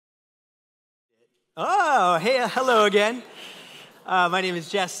Oh, hey, hello again. My name is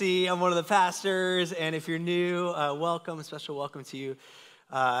Jesse. I'm one of the pastors, and if you're new, welcome, a special welcome to you.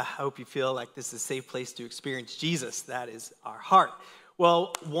 I hope you feel like this is a safe place to experience Jesus. That is our heart.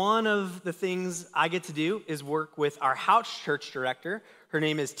 Well, one of the things I get to do is work with our house church director. Her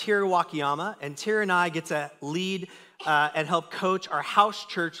name is Tira Wakiyama, and Tira and I get to lead and help coach our house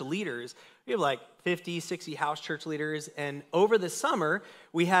church leaders. We have like 50, 60 house church leaders, and over the summer,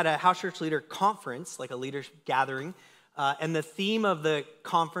 we had a house church leader conference, like a leadership gathering, and the theme of the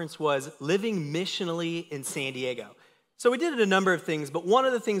conference was living missionally in San Diego. So we did a number of things, but one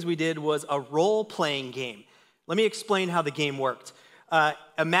of the things we did was a role-playing game. Let me explain how the game worked.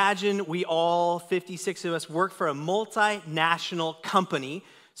 Imagine we all, 56 of us, work for a multinational company.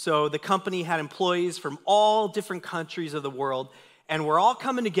 So the company had employees from all different countries of the world, and we're all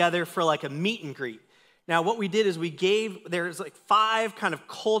coming together for like a meet and greet. Now, what we did is there's like 5 kind of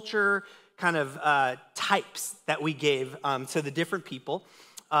culture types that we gave to the different people,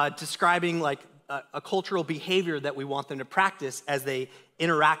 describing like a cultural behavior that we want them to practice as they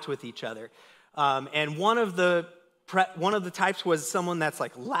interact with each other. And one of the types was someone that's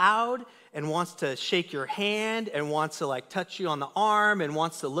like loud and wants to shake your hand and wants to like touch you on the arm and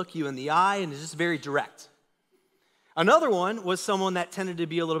wants to look you in the eye and is just very direct. Another one was someone that tended to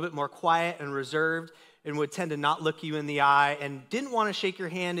be a little bit more quiet and reserved and would tend to not look you in the eye and didn't want to shake your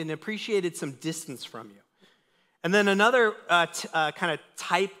hand and appreciated some distance from you. And then another kind of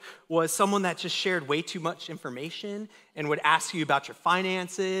type was someone that just shared way too much information and would ask you about your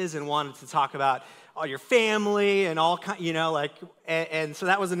finances and wanted to talk about all your family and all kind, and so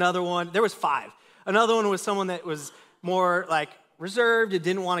that was another one. There was 5. Another one was someone that was more like reserved and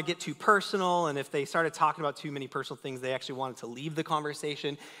didn't want to get too personal, and if they started talking about too many personal things, they actually wanted to leave the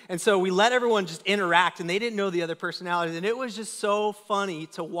conversation. And so we let everyone just interact, and they didn't know the other personalities, and it was just so funny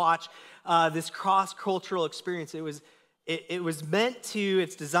to watch this cross-cultural experience.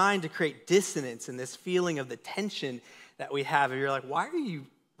 It's designed to create dissonance and this feeling of the tension that we have, and you're like, why are you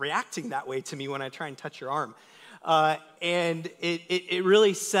reacting that way to me when I try and touch your arm? And it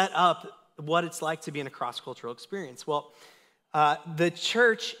really set up what it's like to be in a cross-cultural experience. Well, the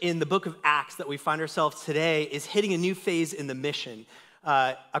church in the book of Acts that we find ourselves today is hitting a new phase in the mission,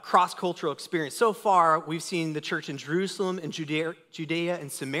 a cross-cultural experience. So far, we've seen the church in Jerusalem and Judea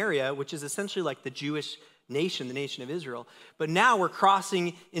and Samaria, which is essentially like the Jewish nation, the nation of Israel. But now we're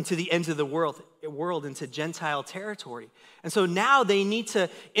crossing into the ends of the world into Gentile territory. And so now they need to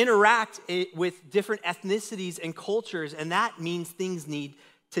interact with different ethnicities and cultures, and that means things need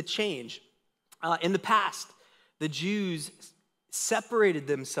to change. In the past, the Jews separated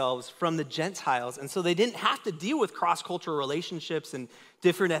themselves from the Gentiles, and so they didn't have to deal with cross-cultural relationships and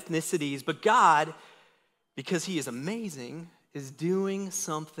different ethnicities, but God, because he is amazing, is doing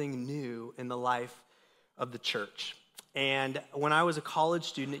something new in the life of the church. And when I was a college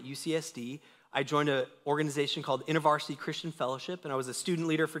student at UCSD, I joined an organization called InterVarsity Christian Fellowship, and I was a student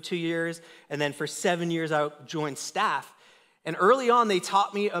leader for 2 years, and then for 7 years I joined staff. And early on, they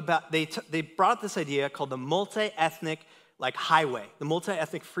taught me about, they brought up this idea called the multi-ethnic highway, the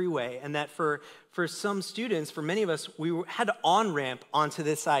multi-ethnic freeway, and that for some students, for many of us, we had to on-ramp onto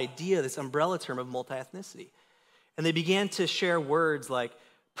this idea, this umbrella term of multi-ethnicity. And they began to share words like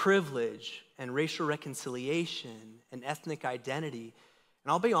privilege and racial reconciliation and ethnic identity.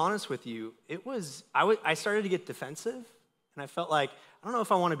 And I'll be honest with you, I started to get defensive, and I felt like, I don't know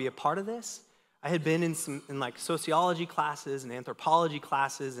if I want to be a part of this. I had been in sociology classes and anthropology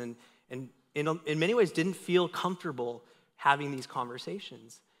classes, and in many ways didn't feel comfortable having these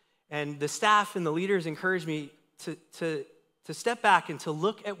conversations. And the staff and the leaders encouraged me to step back and to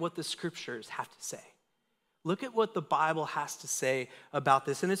look at what the scriptures have to say. Look at what the Bible has to say about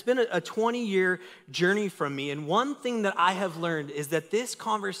this. And it's been a 20-year journey from me. And one thing that I have learned is that this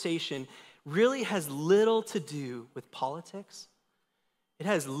conversation really has little to do with politics. It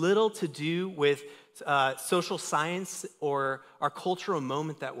has little to do with social science or our cultural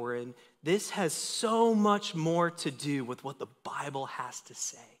moment that we're in. This has so much more to do with what the Bible has to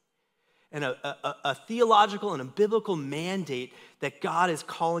say. And a theological and a biblical mandate that God is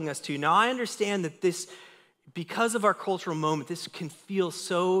calling us to. Now, I understand that because of our cultural moment, this can feel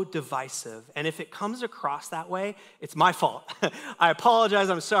so divisive. And if it comes across that way, it's my fault. I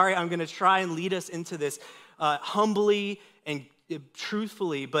apologize. I'm sorry. I'm going to try and lead us into this humbly and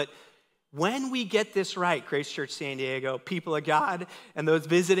truthfully. But when we get this right, Grace Church San Diego, people of God, and those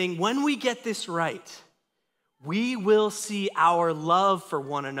visiting, when we get this right, we will see our love for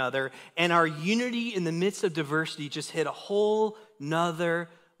one another and our unity in the midst of diversity just hit a whole nother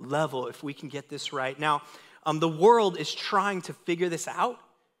level if we can get this right. Now, the world is trying to figure this out.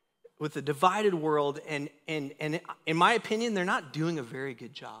 with a divided world, and in my opinion, they're not doing a very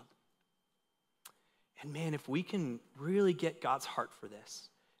good job. And man, if we can really get God's heart for this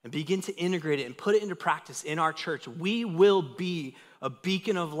and begin to integrate it and put it into practice in our church, we will be a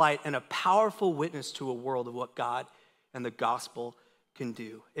beacon of light and a powerful witness to a world of what God and the gospel can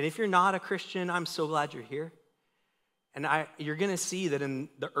do. And if you're not a Christian, I'm so glad you're here. And you're going to see that in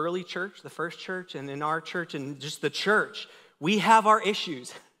the early church, the first church, and in our church, and just the church, we have our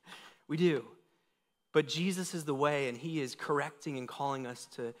issues. We do. But Jesus is the way, and he is correcting and calling us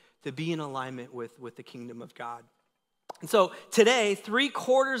to be in alignment with the kingdom of God. And so today,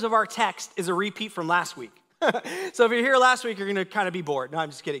 3/4 of our text is a repeat from last week. So if you're here last week, you're going to kind of be bored. No, I'm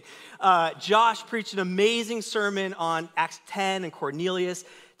just kidding. Josh preached an amazing sermon on Acts 10 and Cornelius,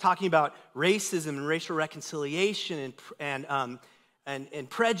 talking about racism and racial reconciliation and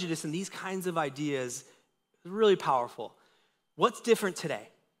prejudice and these kinds of ideas. Really powerful. What's different today?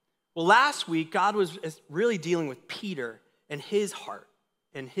 Well, last week, God was really dealing with Peter and his heart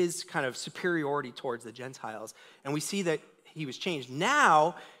and his kind of superiority towards the Gentiles. And we see that he was changed.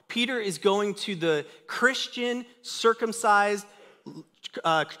 Now, Peter is going to the Christian, circumcised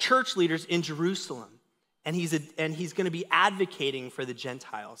church leaders in Jerusalem. And he's going to be advocating for the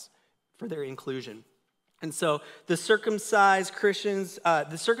Gentiles, for their inclusion. And so the circumcised Christians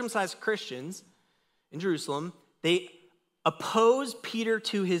in Jerusalem, they oppose Peter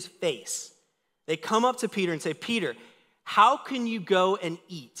to his face. They come up to Peter and say, Peter, how can you go and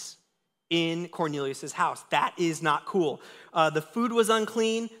eat in Cornelius' house? That is not cool. The food was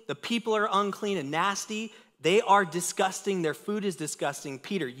unclean. The people are unclean and nasty. They are disgusting. Their food is disgusting.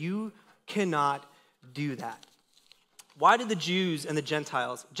 Peter, you cannot do that. Why did the Jews and the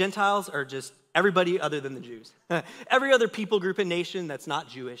Gentiles are just everybody other than the Jews. Every other people group and nation that's not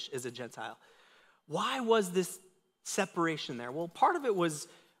Jewish is a Gentile. Why was this separation there? Well, part of it was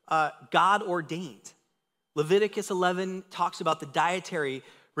God ordained. Leviticus 11 talks about the dietary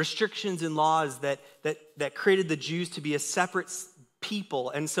restrictions and laws that created the Jews to be a separate people.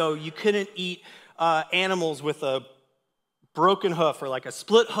 And so you couldn't eat animals with a broken hoof or like a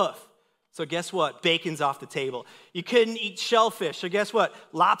split hoof. So guess what? Bacon's off the table. You couldn't eat shellfish. So guess what?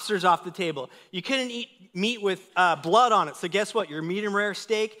 Lobster's off the table. You couldn't eat meat with blood on it. So guess what? Your medium rare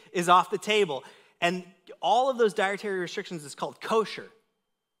steak is off the table. And all of those dietary restrictions is called kosher.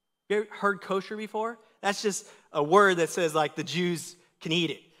 You ever heard kosher before? That's just a word that says like the Jews can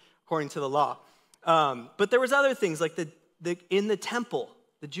eat it according to the law. But there was other things like in the temple,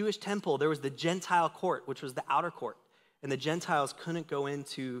 the Jewish temple, there was the Gentile court, which was the outer court. And the Gentiles couldn't go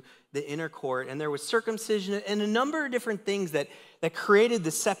into the inner court. And there was circumcision and a number of different things that created the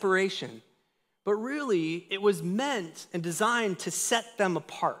separation. But really, it was meant and designed to set them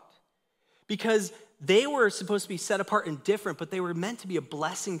apart. Because they were supposed to be set apart and different, but they were meant to be a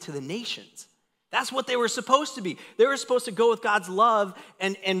blessing to the nations. That's what they were supposed to be. They were supposed to go with God's love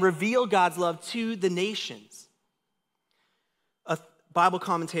and reveal God's love to the nations. A Bible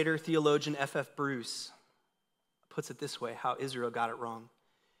commentator, theologian F.F. Bruce puts it this way, how Israel got it wrong.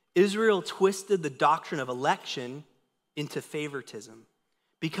 Israel twisted the doctrine of election into favoritism,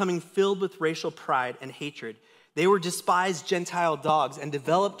 becoming filled with racial pride and hatred. They were despised Gentile dogs and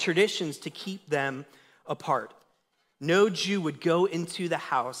developed traditions to keep them apart. No Jew would go into the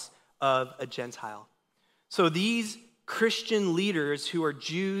house of a Gentile. So these Christian leaders who are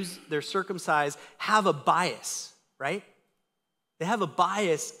Jews, they're circumcised, have a bias, right? They have a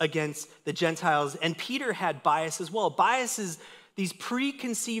bias against the Gentiles, and Peter had bias as well. Bias is these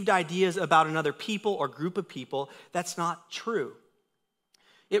preconceived ideas about another people or group of people. That's not true.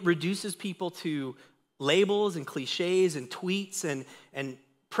 It reduces people to labels and cliches and tweets, and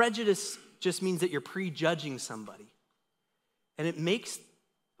prejudice just means that you're prejudging somebody. And it makes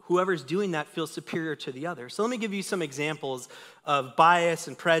whoever's doing that feel superior to the other. So let me give you some examples of bias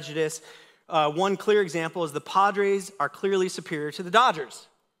and prejudice. One clear example is the Padres are clearly superior to the Dodgers,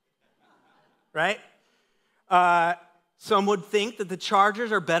 right? Some would think that the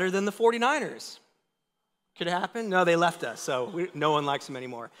Chargers are better than the 49ers. Could it happen? No, they left us, so no one likes them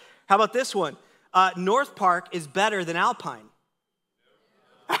anymore. How about this one? North Park is better than Alpine.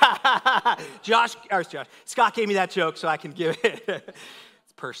 Scott gave me that joke, so I can give it.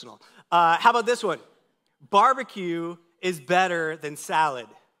 It's personal. How about this one? Barbecue is better than salad.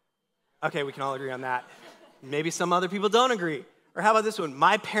 Okay, we can all agree on that. Maybe some other people don't agree. Or how about this one?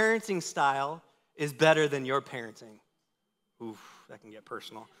 My parenting style is better than your parenting. Oof, that can get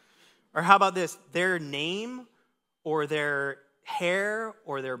personal. Or how about this? Their name or their hair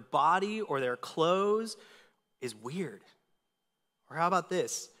or their body or their clothes is weird. Or how about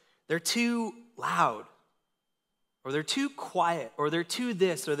this? They're too loud. or they're too quiet, or they're too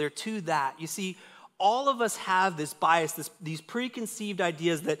this, or they're too that. You see, all of us have this bias, these preconceived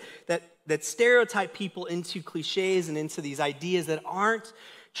ideas that stereotype people into cliches and into these ideas that aren't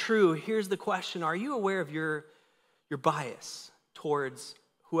true. Here's the question: are you aware of your bias towards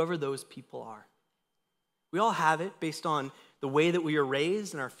whoever those people are? We all have it based on the way that we are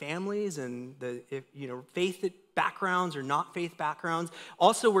raised in our families and the faith backgrounds or not faith backgrounds.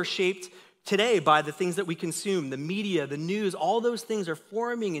 Also, we're shaped today by the things that we consume, the media, the news. All those things are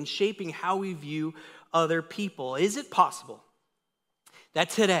forming and shaping how we view other people. Is it possible that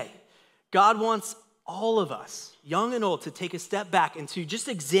today God wants all of us, young and old, to take a step back and to just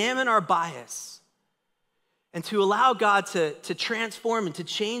examine our bias and to allow God to transform and to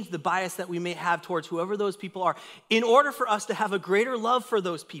change the bias that we may have towards whoever those people are, in order for us to have a greater love for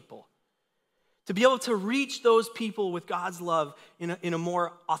those people, to be able to reach those people with God's love in a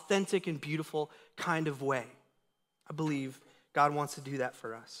more authentic and beautiful kind of way? I believe God wants to do that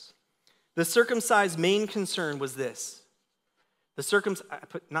for us. The circumcised main concern was this.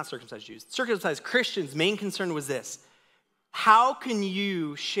 Not circumcised Jews, circumcised Christians' main concern was this: how can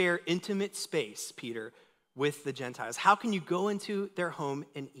you share intimate space, Peter, with the Gentiles? How can you go into their home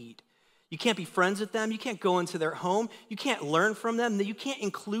and eat? You can't be friends with them. You can't go into their home. You can't learn from them. You can't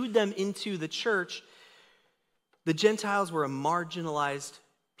include them into the church. The Gentiles were a marginalized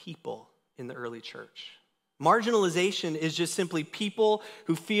people in the early church. Marginalization is just simply people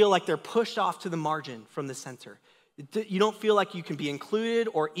who feel like they're pushed off to the margin from the center. You don't feel like you can be included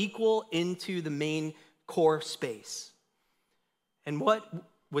or equal into the main core space. And what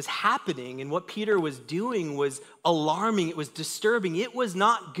was happening and what Peter was doing was alarming. It was disturbing. It was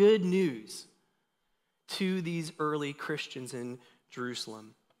not good news to these early Christians in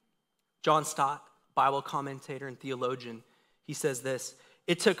Jerusalem. John Stott, Bible commentator and theologian, he says this: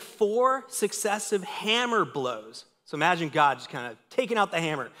 it took 4 successive hammer blows. So imagine God just kind of taking out the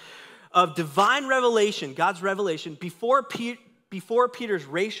hammer of divine revelation, God's revelation, before Peter's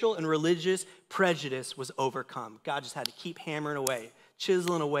racial and religious prejudice was overcome. God just had to keep hammering away,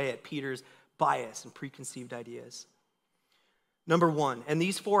 chiseling away at Peter's bias and preconceived ideas. Number 1, and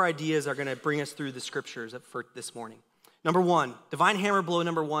these 4 ideas are going to bring us through the scriptures for this morning. Number 1, divine hammer blow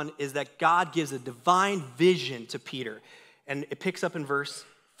number 1 is that God gives a divine vision to Peter. And it picks up in verse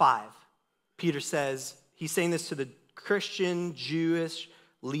 5. Peter says, he's saying this to the Christian, Jewish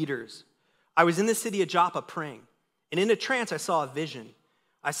leaders. I was in the city of Joppa praying, and in a trance I saw a vision.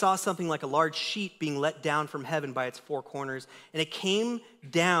 I saw something like a large sheet being let down from heaven by its 4 corners, and it came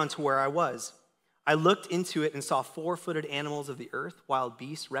down to where I was. I looked into it and saw 4-footed animals of the earth, wild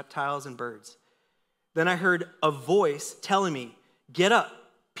beasts, reptiles, and birds. Then I heard a voice telling me, "Get up,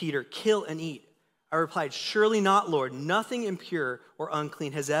 Peter, kill and eat." I replied, "Surely not, Lord. Nothing impure or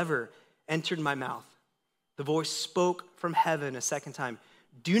unclean has ever entered my mouth." The voice spoke from heaven a second time,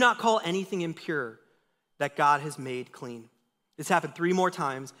 "Do not call anything impure that God has made clean." This happened 3 more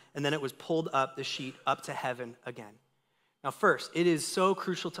times, and then it was pulled up, the sheet, up to heaven again. Now first, it is so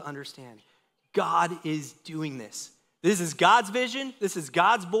crucial to understand, God is doing this. This is God's vision. This is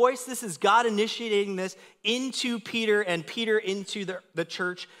God's voice. This is God initiating this into Peter and Peter into the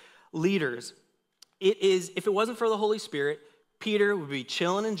church leaders. It is, if it wasn't for the Holy Spirit, Peter would be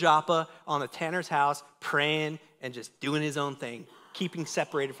chilling in Joppa on the tanner's house, praying and just doing his own thing, keeping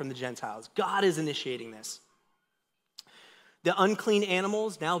separated from the Gentiles. God is initiating this. The unclean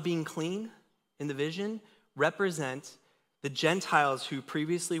animals now being clean in the vision represent the Gentiles who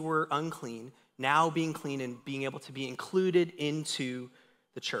previously were unclean, now being clean and being able to be included into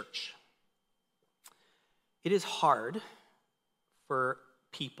the church. It is hard for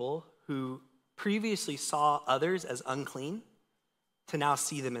people who previously saw others as unclean to now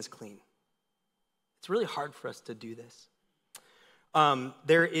see them as clean. It's really hard for us to do this.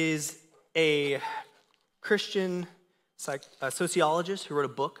 There is a Christian sociologist who wrote a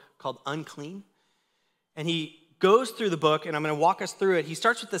book called Unclean, and he goes through the book, and I'm going to walk us through it. He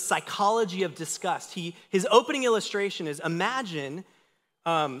starts with the psychology of disgust. His opening illustration is, imagine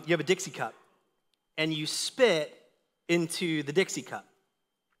you have a Dixie cup, and you spit into the Dixie cup.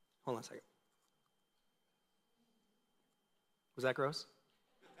 Hold on a second. Was that gross?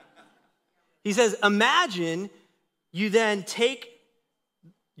 He says, imagine you then take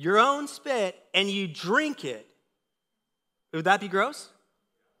your own spit and you drink it. Would that be gross?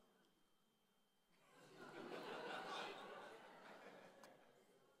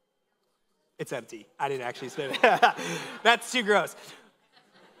 It's empty. I didn't actually spit it. That's too gross.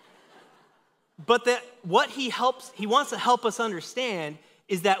 But what he wants to help us understand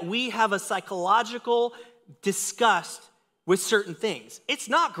is that we have a psychological disgust with certain things. It's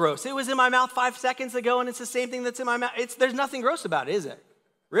not gross. It was in my mouth 5 seconds ago, and it's the same thing that's in my mouth. There's nothing gross about it, is it?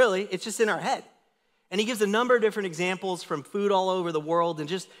 Really, it's just in our head. And he gives a number of different examples from food all over the world and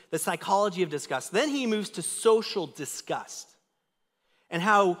just the psychology of disgust. Then he moves to social disgust and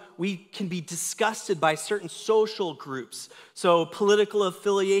how we can be disgusted by certain social groups. So political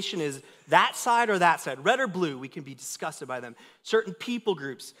affiliation is that side or that side, red or blue, we can be disgusted by them. Certain people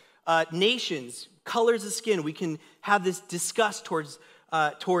groups, nations, colors of skin, we can have this disgust towards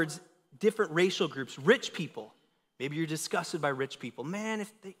different racial groups. Rich people, maybe you're disgusted by rich people. Man,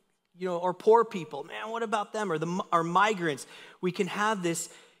 if they, or poor people, man, what about them? Or migrants. We can have this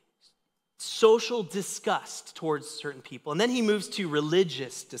social disgust towards certain people. And then he moves to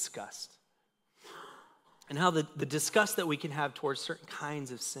religious disgust and how the disgust that we can have towards certain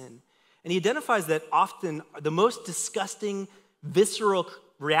kinds of sin. And he identifies that often the most disgusting, visceral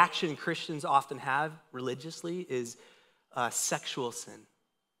reaction Christians often have religiously is sexual sin.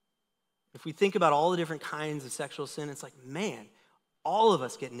 If we think about all the different kinds of sexual sin, it's like, man, all of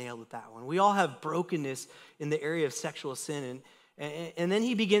us get nailed with that one. We all have brokenness in the area of sexual sin. And then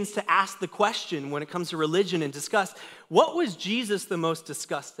he begins to ask the question when it comes to religion and disgust, what was Jesus the most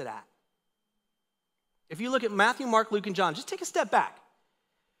disgusted at? If you look at Matthew, Mark, Luke, and John, just take a step back.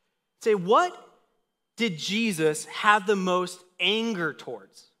 Say, what did Jesus have the most anger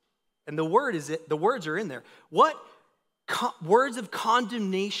towards? And the words are in there. What words of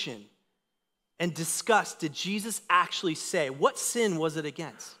condemnation and disgust did Jesus actually say? What sin was it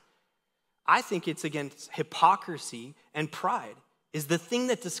against? I think it's against hypocrisy and pride is the thing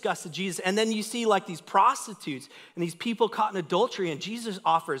that disgusted Jesus. And then you see like these prostitutes and these people caught in adultery, and Jesus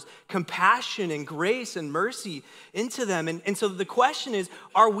offers compassion and grace and mercy into them. And so the question is,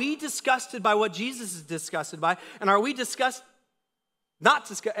 are we disgusted by what Jesus is disgusted by? And are we disgusted by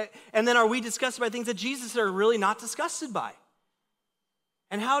things that Jesus are really not disgusted by?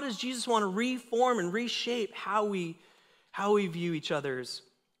 And how does Jesus want to reform and reshape how we view each other's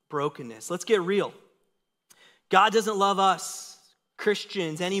brokenness? Let's get real. God doesn't love us,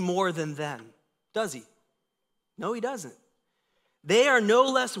 Christians, any more than them, does he? No, he doesn't. They are no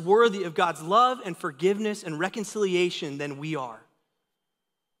less worthy of God's love and forgiveness and reconciliation than we are.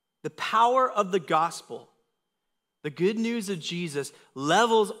 The power of the gospel, the good news of Jesus,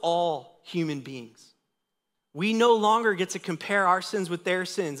 levels all human beings. We no longer get to compare our sins with their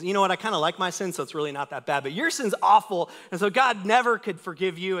sins. You know what? I kind of like my sin, so it's really not that bad. But your sin's awful, and so God never could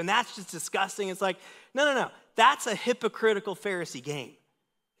forgive you, and that's just disgusting. It's like, no. That's a hypocritical Pharisee game.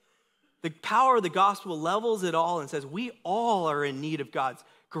 The power of the gospel levels it all and says we all are in need of God's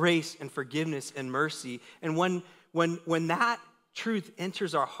grace and forgiveness and mercy. And when that truth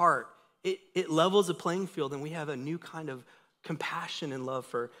enters our heart, it levels the playing field, and we have a new kind of compassion and love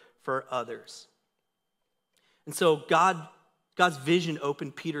for others. And so God's vision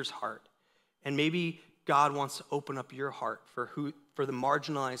opened Peter's heart. And maybe God wants to open up your heart for the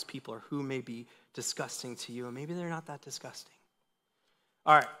marginalized people or who may be disgusting to you. And maybe they're not that disgusting.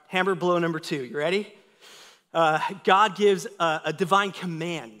 All right, hammer blow number 2. You ready? God gives a divine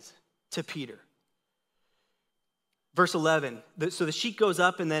command to Peter. Verse 11. So the sheet goes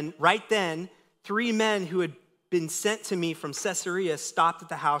up, and then right then, 3 men who had been sent to me from Caesarea stopped at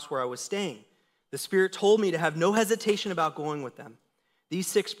the house where I was staying. The Spirit told me to have no hesitation about going with them. These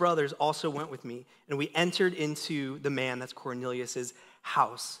 6 brothers also went with me, and we entered into the man, that's Cornelius'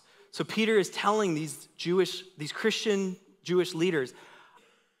 house. So Peter is telling these Christian Jewish leaders,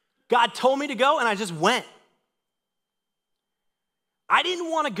 God told me to go, and I just went. I didn't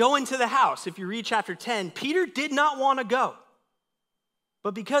want to go into the house. If you read chapter 10, Peter did not want to go.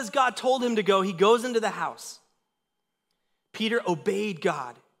 But because God told him to go, he goes into the house. Peter obeyed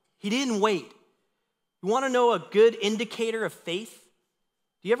God. He didn't wait. You want to know a good indicator of faith?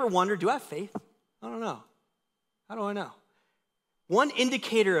 Do you ever wonder, do I have faith? I don't know. How do I know? One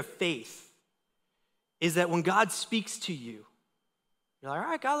indicator of faith is that when God speaks to you, you're like, all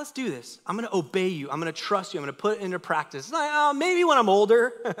right, God, let's do this. I'm going to obey you. I'm going to trust you. I'm going to put it into practice. It's like, oh, maybe when I'm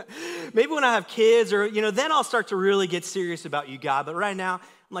older, maybe when I have kids, or, then I'll start to really get serious about you, God. But right now,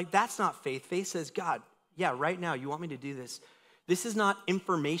 I'm like, that's not faith. Faith says, God, yeah, right now, you want me to do this. This is not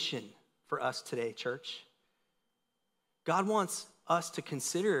information for us today, church. God wants us to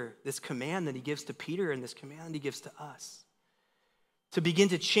consider this command that he gives to Peter and this command that he gives to us, to begin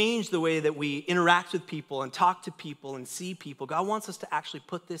to change the way that we interact with people and talk to people and see people. God wants us to actually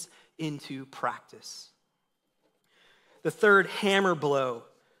put this into practice. The third hammer blow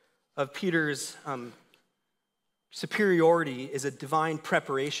of Peter's superiority is a divine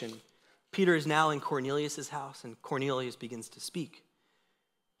preparation. Peter is now in Cornelius' house, and Cornelius begins to speak.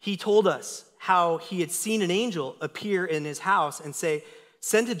 he told us how he had seen an angel appear in his house and say,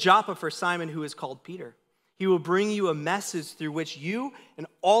 "Send to Joppa for Simon, who is called Peter. He will bring you a message through which you and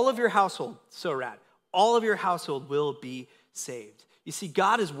all of your household," so rad, "all of your household will be saved." You see,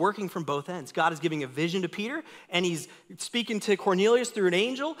 God is working from both ends. God is giving a vision to Peter, and he's speaking to Cornelius through an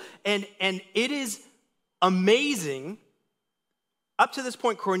angel, and it is amazing. Up to this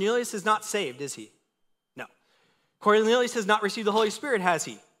point, Cornelius is not saved, is he? No. Cornelius has not received the Holy Spirit, has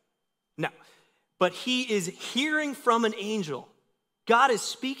he? No. But he is hearing from an angel. God is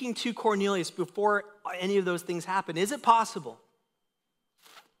speaking to Cornelius before any of those things happen. Is it possible?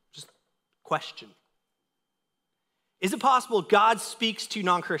 Just question. Is it possible God speaks to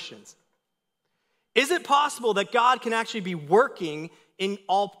non-Christians? Is it possible that God can actually be working in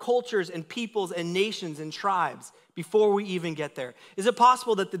all cultures and peoples and nations and tribes before we even get there? Is it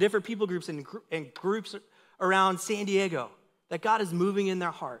possible that the different people groups and groups around San Diego, that God is moving in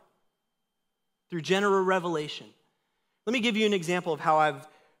their heart through general revelation? Let me give you an example of how I've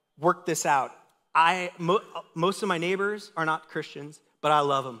worked this out. Most of my neighbors are not Christians, but I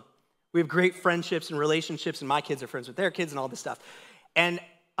love them. We have great friendships and relationships, and my kids are friends with their kids and all this stuff. And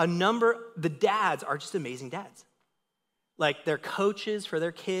the dads are just amazing dads. Like, they're coaches for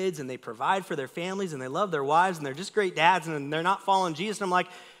their kids, and they provide for their families, and they love their wives, and they're just great dads, and they're not following Jesus. And I'm like,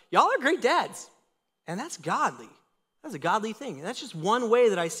 y'all are great dads. And that's godly. That's a godly thing. And that's just one way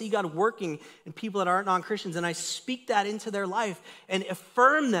that I see God working in people that aren't non-Christians, and I speak that into their life and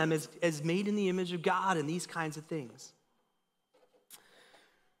affirm them as made in the image of God and these kinds of things.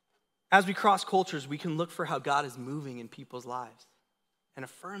 As we cross cultures, we can look for how God is moving in people's lives and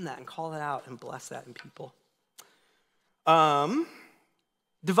affirm that and call that out and bless that in people.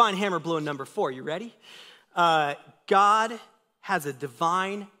 Divine hammer blow number 4. You ready? God has a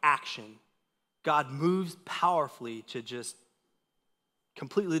divine action. God moves powerfully to just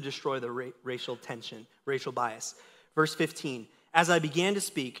completely destroy the racial tension, racial bias. Verse 15, "As I began to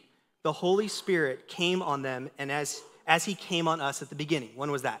speak, the Holy Spirit came on them, and as he came on us at the beginning."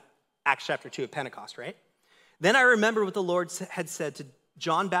 When was that? Acts chapter 2 at Pentecost, right? "Then I remember what the Lord had said to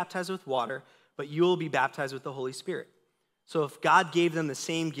John, baptized with water, but you will be baptized with the Holy Spirit. So if God gave them the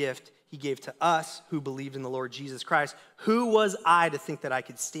same gift he gave to us who believed in the Lord Jesus Christ, who was I to think that I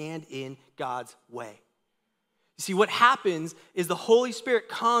could stand in God's way?" You see, what happens is the Holy Spirit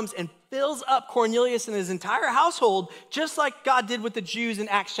comes and fills up Cornelius and his entire household, just like God did with the Jews in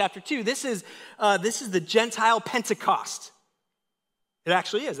Acts chapter 2. This is the Gentile Pentecost. It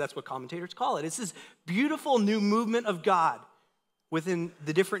actually is. That's what commentators call it. It's this beautiful new movement of God within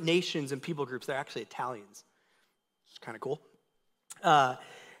the different nations and people groups. They're actually Italians. It's kind of cool.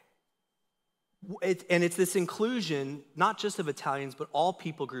 It's this inclusion, not just of Italians, but all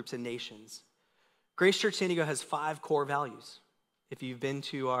people groups and nations. Grace Church San Diego has 5 core values. If you've been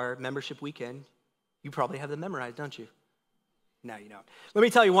to our membership weekend, you probably have them memorized, don't you? No, you don't. Let me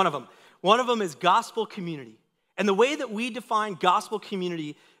tell you one of them. One of them is gospel community. And the way that we define gospel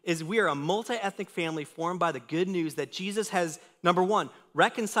community is we are a multi-ethnic family formed by the good news that Jesus has, number 1,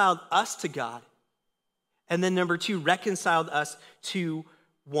 reconciled us to God, and then number 2, reconciled us to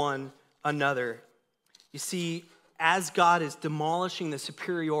one another. You see, as God is demolishing the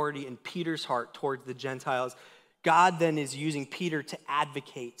superiority in Peter's heart towards the Gentiles, God then is using Peter to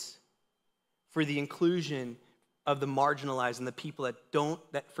advocate for the inclusion of the marginalized and the people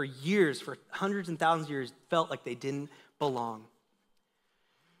that for years, for hundreds and thousands of years, felt like they didn't belong.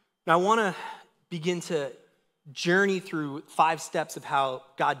 Now, I want to begin to journey through 5 steps of how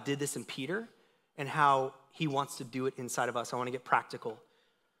God did this in Peter and how he wants to do it inside of us. I want to get practical.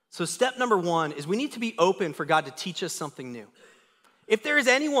 So step number 1 is we need to be open for God to teach us something new. If there is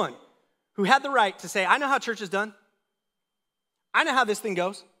anyone who had the right to say, "I know how church is done, I know how this thing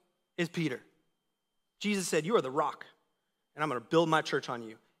goes," is Peter. Jesus said, "You are the rock, and I'm going to build my church on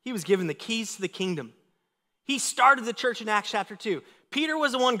you." He was given the keys to the kingdom. He started the church in Acts chapter 2. Peter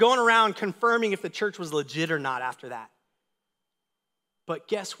was the one going around confirming if the church was legit or not after that. But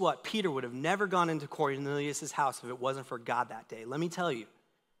guess what? Peter would have never gone into Cornelius' house if it wasn't for God that day. Let me tell you,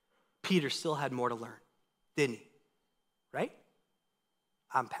 Peter still had more to learn, didn't he? Right?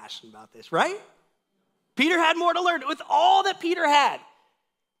 I'm passionate about this, right? Peter had more to learn. With all that Peter had,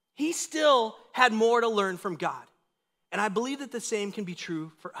 he still had more to learn from God. And I believe that the same can be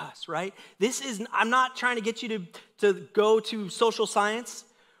true for us, right? I'm not trying to get you to go to social science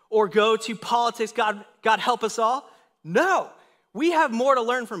or go to politics, God help us all. No, we have more to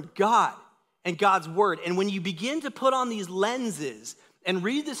learn from God and God's word. And when you begin to put on these lenses and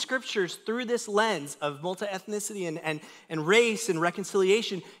read the scriptures through this lens of multi-ethnicity and race and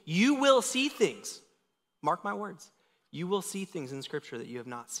reconciliation, you will see things. Mark my words. you will see things in Scripture that you have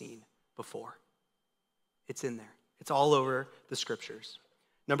not seen before. It's in there. It's all over the Scriptures.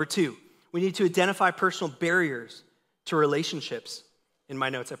 Number 2, we need to identify personal barriers to relationships. In my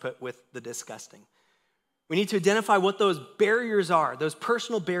notes, I put with the disgusting. We need to identify what those barriers are, those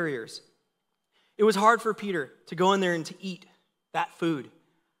personal barriers. It was hard for Peter to go in there and to eat that food.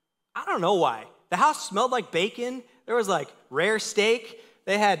 I don't know why. The house smelled like bacon. There was like rare steak.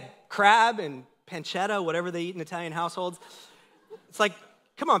 They had crab and pancetta, whatever they eat in Italian households. It's like,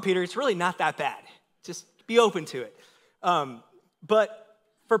 come on, Peter, it's really not that bad. Just be open to it. But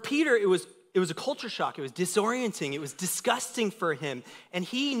for Peter, it was a culture shock. It was disorienting. It was disgusting for him. And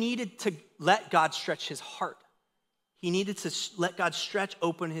he needed to let God stretch his heart. He needed to let God stretch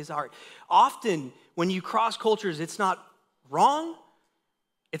open his heart. Often, when you cross cultures, it's not wrong.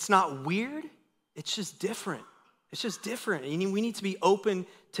 It's not weird. It's just different. It's just different. And we need to be open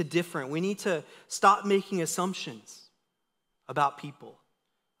to different. We need to stop making assumptions about people.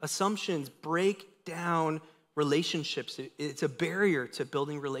 Assumptions break down relationships. It's a barrier to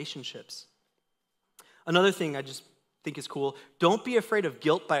building relationships. Another thing I just think is cool, don't be afraid of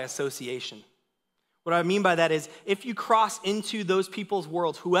guilt by association. What I mean by that is if you cross into those people's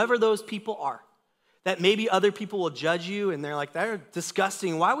worlds, whoever those people are, that maybe other people will judge you and they're like, they're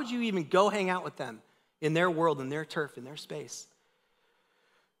disgusting. Why would you even go hang out with them in their world, in their turf, in their space?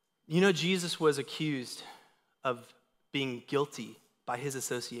 You know, Jesus was accused of being guilty by his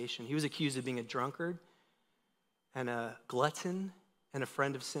association. He was accused of being a drunkard and a glutton and a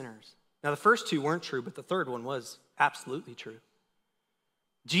friend of sinners. Now, the first two weren't true, but the third one was absolutely true.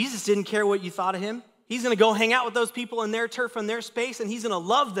 Jesus didn't care what you thought of him. He's going to go hang out with those people in their turf and their space, and he's going to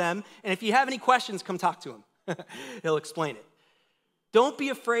love them. And if you have any questions, come talk to him. He'll explain it. Don't be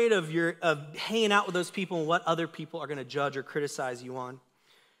afraid of hanging out with those people and what other people are going to judge or criticize you on.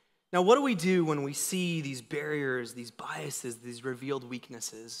 Now, what do we do when we see these barriers, these biases, these revealed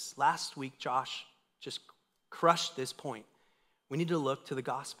weaknesses? Last week, Josh just crushed this point. We need to look to the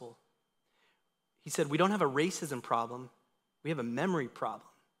gospel. He said, we don't have a racism problem. We have a memory problem.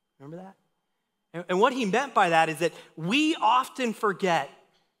 Remember that? And what he meant by that is that we often forget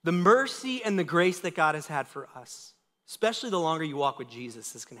the mercy and the grace that God has had for us. Especially the longer you walk with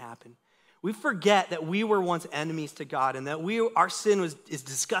Jesus, this can happen. We forget that we were once enemies to God and that our sin is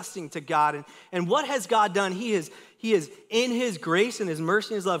disgusting to God. And what has God done? He has, in his grace and his mercy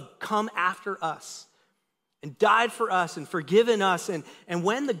and his love, come after us and died for us and forgiven us. And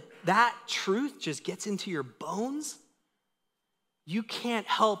when that truth just gets into your bones, you can't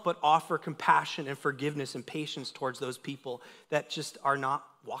help but offer compassion and forgiveness and patience towards those people that just are not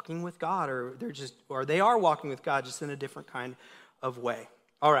walking with God, or they are walking with God just in a different kind of way.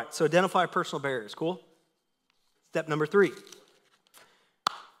 All right, so identify personal barriers. Cool? Step number 3.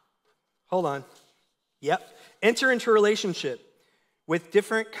 Hold on. Yep. Enter into a relationship with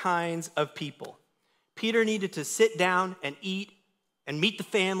different kinds of people. Peter needed to sit down and eat and meet the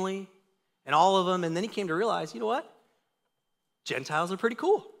family and all of them, and then he came to realize, you know what? Gentiles are pretty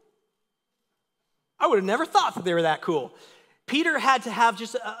cool. I would have never thought that they were that cool. Peter had to have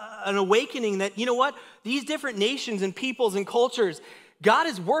just an awakening that, you know what? These different nations and peoples and cultures, God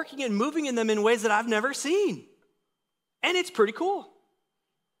is working and moving in them in ways that I've never seen. And it's pretty cool.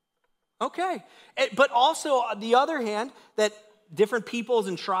 Okay. But also, on the other hand, that different peoples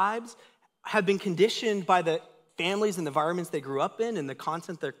and tribes have been conditioned by the families and the environments they grew up in and the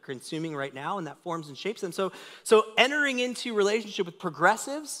content they're consuming right now, and that forms and shapes them. So entering into relationship with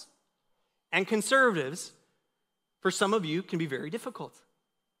progressives and conservatives, for some of you, can be very difficult.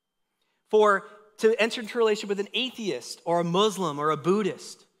 To enter into a relationship with an atheist or a Muslim or a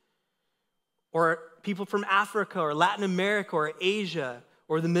Buddhist or people from Africa or Latin America or Asia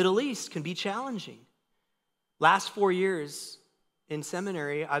or the Middle East can be challenging. Last 4 years in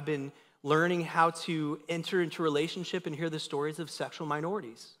seminary, I've been learning how to enter into a relationship and hear the stories of sexual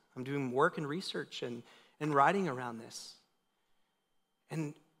minorities. I'm doing work and research and writing around this.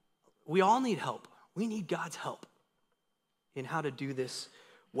 And we all need help. We need God's help in how to do this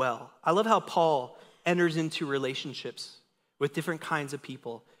well. I love how Paul enters into relationships with different kinds of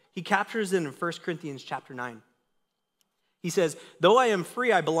people. He captures it in 1 Corinthians chapter 9. He says, though I am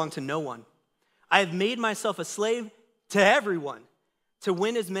free, I belong to no one. I have made myself a slave to everyone to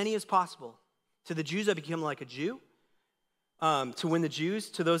win as many as possible. To the Jews, I become like a Jew. To win the Jews,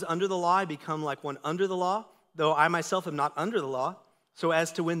 to those under the law, I become like one under the law, though I myself am not under the law, so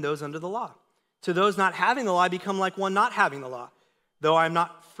as to win those under the law. To those not having the law, I become like one not having the law, though I'm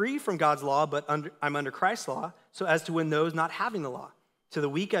not free from God's law, but I'm under Christ's law, so as to win those not having the law. To the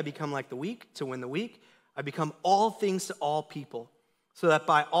weak, I become like the weak. To win the weak, I become all things to all people, so that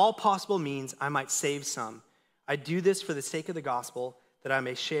by all possible means I might save some. I do this for the sake of the gospel, that I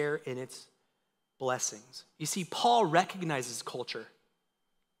may share in its blessings. You see, Paul recognizes culture.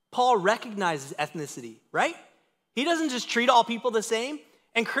 Paul recognizes ethnicity, right? He doesn't just treat all people the same.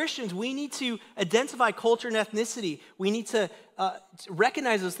 And Christians, we need to identify culture and ethnicity. We need to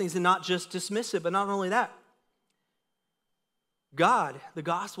recognize those things and not just dismiss it. But not only that, God, the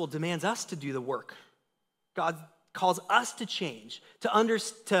gospel, demands us to do the work. God calls us to change,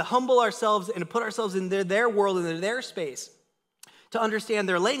 to humble ourselves and to put ourselves in their world and in their space, to understand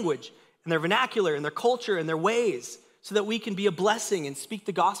their language and their vernacular and their culture and their ways so that we can be a blessing and speak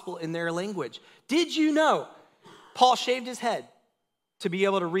the gospel in their language. Did you know Paul shaved his head to be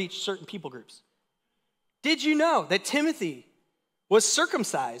able to reach certain people groups? Did you know that Timothy was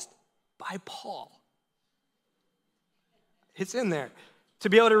circumcised by Paul? It's in there. To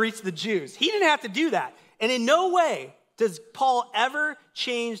be able to reach the Jews. He didn't have to do that. And in no way does Paul ever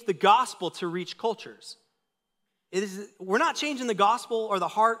change the gospel to reach cultures. We're not changing the gospel or the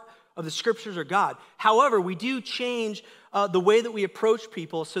heart of the scriptures or God. However, we do change the way that we approach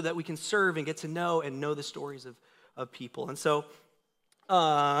people so that we can serve and get to know the stories of people. And so,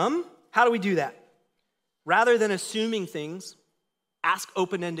 how do we do that? Rather than assuming things, ask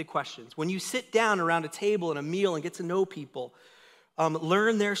open-ended questions. When you sit down around a table and a meal and get to know people,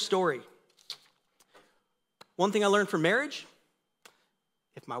 learn their story. One thing I learned from marriage,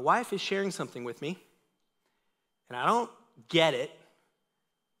 if my wife is sharing something with me and I don't get it,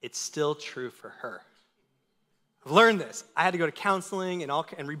 it's still true for her. I've learned this. I had to go to counseling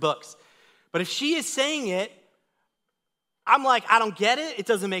and read books. But if she is saying it, I'm like, I don't get it, it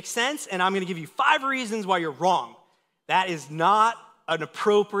doesn't make sense, and I'm going to give you 5 reasons why you're wrong. That is not an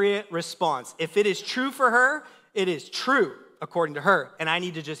appropriate response. If it is true for her, it is true according to her. And I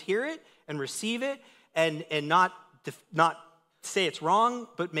need to just hear it and receive it and not say it's wrong,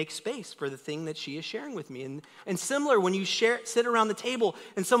 but make space for the thing that she is sharing with me. And similar, when you sit around the table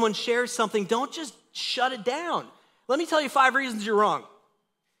and someone shares something, don't just shut it down. Let me tell you 5 reasons you're wrong.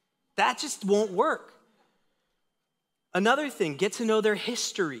 That just won't work. Another thing, get to know their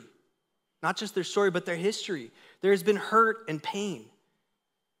history. Not just their story, but their history. There has been hurt and pain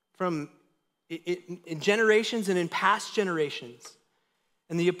from in generations and in past generations.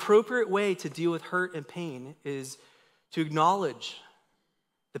 And the appropriate way to deal with hurt and pain is to acknowledge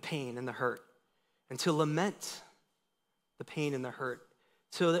the pain and the hurt and to lament the pain and the hurt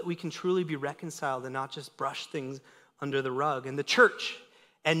so that we can truly be reconciled and not just brush things under the rug. And the church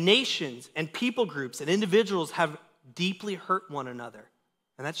and nations and people groups and individuals have deeply hurt one another.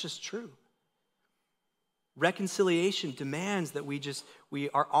 And that's just true. Reconciliation demands that we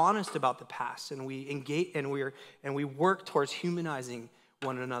are honest about the past and we engage and we work towards humanizing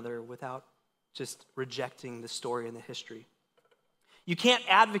one another without just rejecting the story and the history. You can't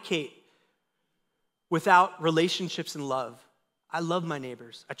advocate without relationships and love. I love my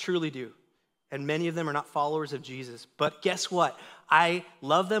neighbors. I truly do. And many of them are not followers of Jesus. But guess what? I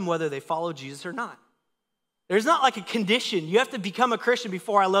love them whether they follow Jesus or not. There's not like a condition. You have to become a Christian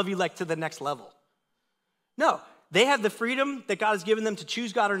before I love you to the next level. No, they have the freedom that God has given them to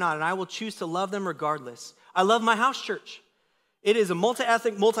choose God or not, and I will choose to love them regardless. I love my house church. It is a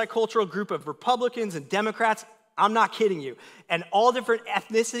multi-ethnic, multicultural group of Republicans and Democrats. I'm not kidding you. And all different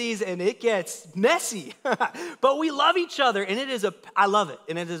ethnicities, and it gets messy. But we love each other, and I love it.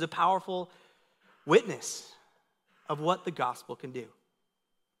 And it is a powerful witness of what the gospel can do.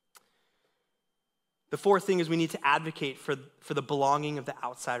 The 4th thing is we need to advocate for the belonging of the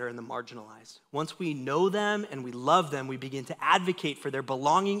outsider and the marginalized. Once we know them and we love them, we begin to advocate for their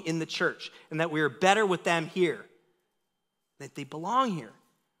belonging in the church and that we are better with them here, that they belong here.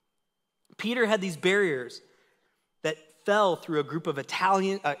 Peter had these barriers that fell through a group of an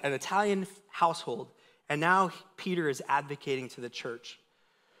Italian household, and now Peter is advocating to the church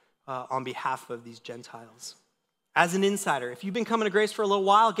on behalf of these Gentiles. As an insider, if you've been coming to Grace for a little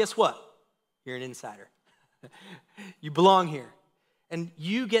while, guess what? You're an insider. You belong here. And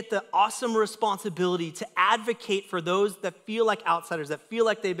you get the awesome responsibility to advocate for those that feel like outsiders, that feel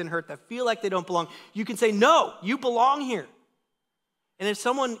like they've been hurt, that feel like they don't belong. You can say, no, you belong here. And if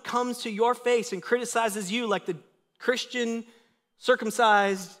someone comes to your face and criticizes you like the Christian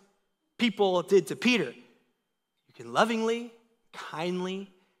circumcised people did to Peter, you can lovingly, kindly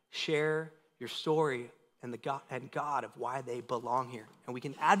share your story and God of why they belong here. And we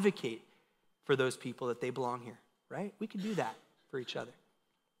can advocate for those people that they belong here, right? We can do that for each other.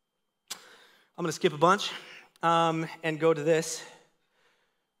 I'm going to skip a bunch and go to this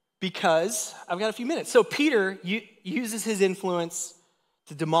because I've got a few minutes. So Peter uses his influence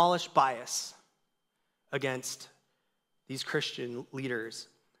to demolish bias against these Christian leaders.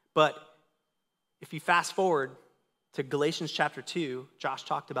 But if you fast forward to Galatians chapter 2, Josh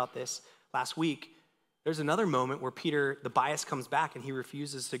talked about this last week, there's another moment where Peter, the bias comes back and he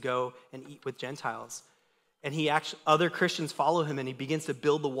refuses to go and eat with Gentiles. And other Christians follow him and he begins to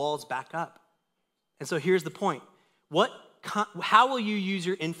build the walls back up. And so here's the point. How will you use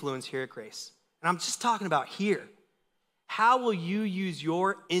your influence here at Grace? And I'm just talking about here. How will you use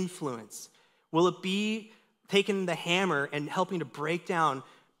your influence? Will it be taking the hammer and helping to break down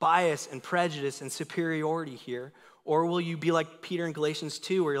bias and prejudice and superiority here? Or will you be like Peter in Galatians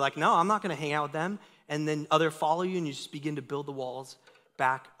 2 where you're like, no, I'm not going to hang out with them. And then others follow you and you just begin to build the walls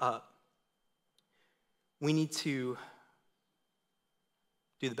back up. We need to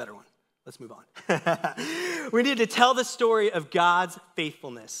do the better one. Let's move on. We need to tell the story of God's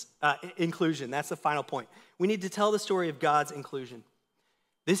faithfulness, inclusion. That's the final point. We need to tell the story of God's inclusion.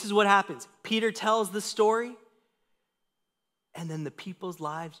 This is what happens. Peter tells the story, and then the people's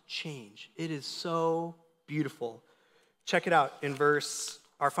lives change. It is so beautiful. Check it out in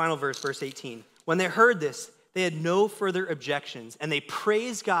our final verse, verse 18. When they heard this, they had no further objections, and they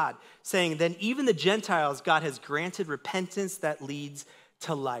praised God, saying, then even the Gentiles, God has granted repentance that leads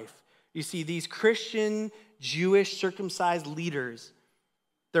to life. You see, these Christian, Jewish, circumcised leaders,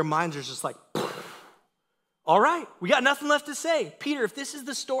 their minds are just like, all right, we got nothing left to say. Peter, if this is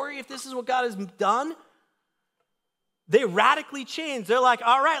the story, if this is what God has done, they radically change. They're like,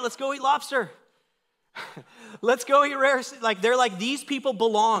 all right, let's go eat lobster. Let's go eat rare. They're like, these people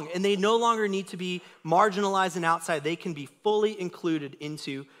belong, and they no longer need to be marginalized and outside. They can be fully included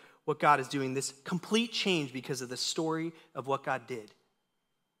into what God is doing. This complete change because of the story of what God did.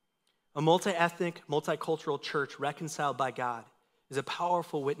 A multi-ethnic, multicultural church reconciled by God is a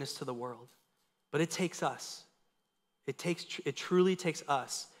powerful witness to the world. But it takes us. It truly takes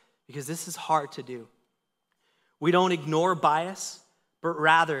us, because this is hard to do. We don't ignore bias, but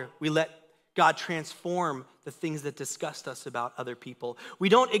rather we let God transform the things that disgust us about other people. We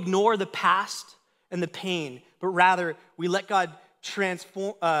don't ignore the past and the pain, but rather we let God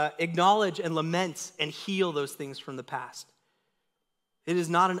transform, acknowledge and lament and heal those things from the past. It is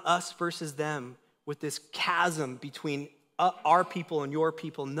not an us versus them with this chasm between our people and your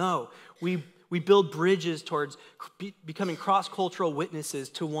people. No, we build bridges towards becoming cross-cultural witnesses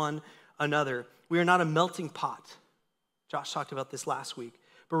to one another. We are not a melting pot. Josh talked about this last week.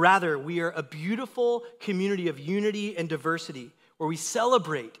 But rather, we are a beautiful community of unity and diversity where we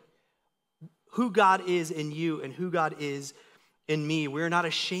celebrate who God is in you and who God is in me. We are not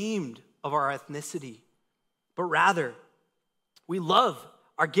ashamed of our ethnicity, but rather, we love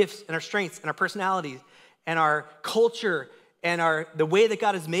our gifts and our strengths and our personalities and our culture and the way that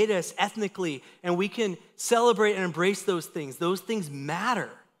God has made us ethnically, and we can celebrate and embrace those things. Those things matter.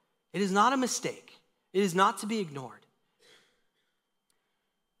 It is not a mistake. It is not to be ignored.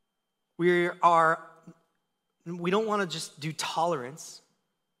 We don't want to just do tolerance.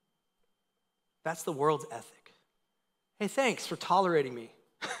 That's the world's ethic. Hey, thanks for tolerating me.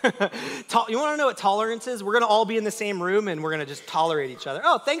 You want to know what tolerance is? We're going to all be in the same room and we're going to just tolerate each other.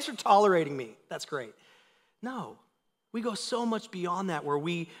 Oh, thanks for tolerating me. That's great. No, we go so much beyond that, where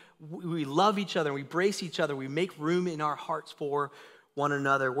we love each other, we brace each other, we make room in our hearts for one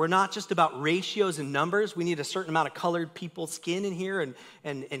another. We're not just about ratios and numbers. We need a certain amount of colored people's skin in here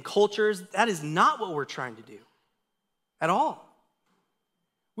and cultures. That is not what we're trying to do at all.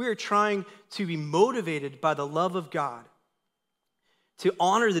 We are trying to be motivated by the love of God, to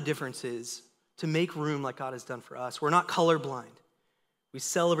honor the differences, to make room like God has done for us. We're not colorblind. We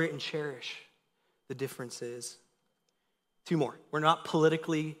celebrate and cherish the differences. Two more. We're not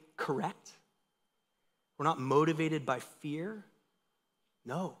politically correct. We're not motivated by fear.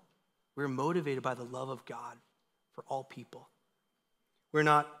 No, we're motivated by the love of God for all people. We're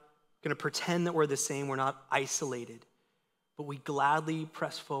not going to pretend that we're the same. We're not isolated, but we gladly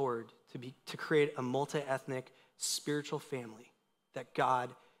press forward to create a multi-ethnic spiritual family that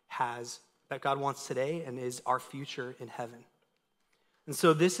God wants today and is our future in heaven. And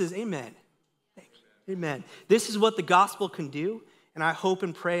so this is, amen. Amen. This is what the gospel can do, and I hope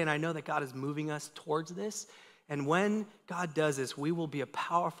and pray, and I know that God is moving us towards this. And when God does this, we will be a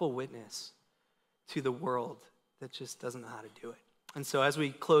powerful witness to the world that just doesn't know how to do it. And so as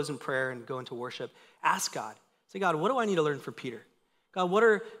we close in prayer and go into worship, ask God. Say, God, what do I need to learn from Peter? God, what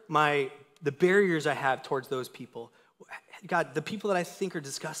are the barriers I have towards those people? God, the people that I think are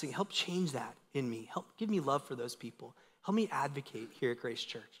disgusting, help change that in me. Help give me love for those people. Help me advocate here at Grace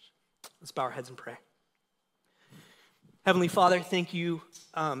Church. Let's bow our heads and pray. Heavenly Father, thank you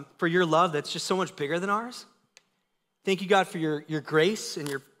for your love that's just so much bigger than ours. Thank you, God, for your grace and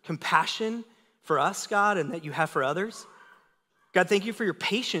your compassion for us, God, and that you have for others. God, thank you for your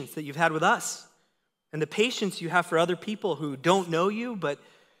patience that you've had with us. and the patience you have for other people who don't know you, but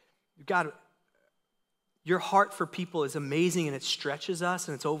God, your heart for people is amazing and it stretches us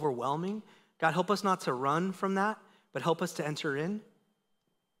and it's overwhelming. God, help us not to run from that, but help us to enter in.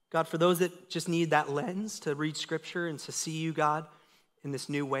 God, for those that just need that lens to read Scripture and to see you, God, in this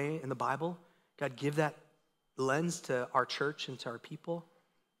new way in the Bible, God, give that lens to our church and to our people.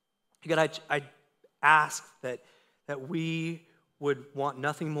 God, I ask that we would want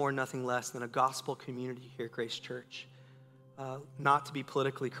nothing more, nothing less than a gospel community here at Grace Church. Not to be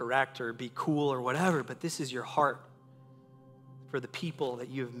politically correct or be cool or whatever, but this is your heart for the people that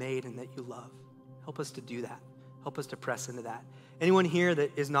you have made and that you love. Help us to do that. Help us to press into that. Anyone here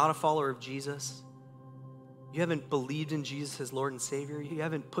that is not a follower of Jesus, you haven't believed in Jesus as Lord and Savior, you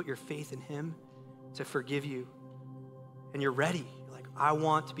haven't put your faith in him to forgive you, and you're ready, you're like, I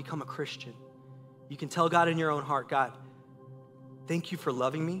want to become a Christian. You can tell God in your own heart, God, thank you for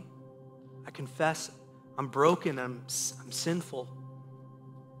loving me. I confess I'm broken, I'm sinful.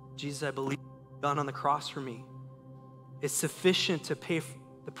 Jesus, I believe you've done on the cross for me. It's sufficient to pay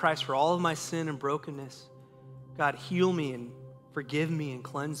the price for all of my sin and brokenness. God, heal me and forgive me and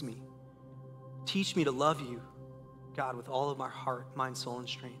cleanse me. Teach me to love you, God, with all of my heart, mind, soul, and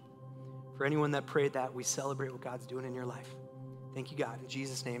strength. For anyone that prayed that, we celebrate what God's doing in your life. Thank you, God. In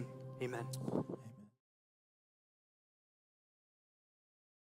Jesus' name, amen.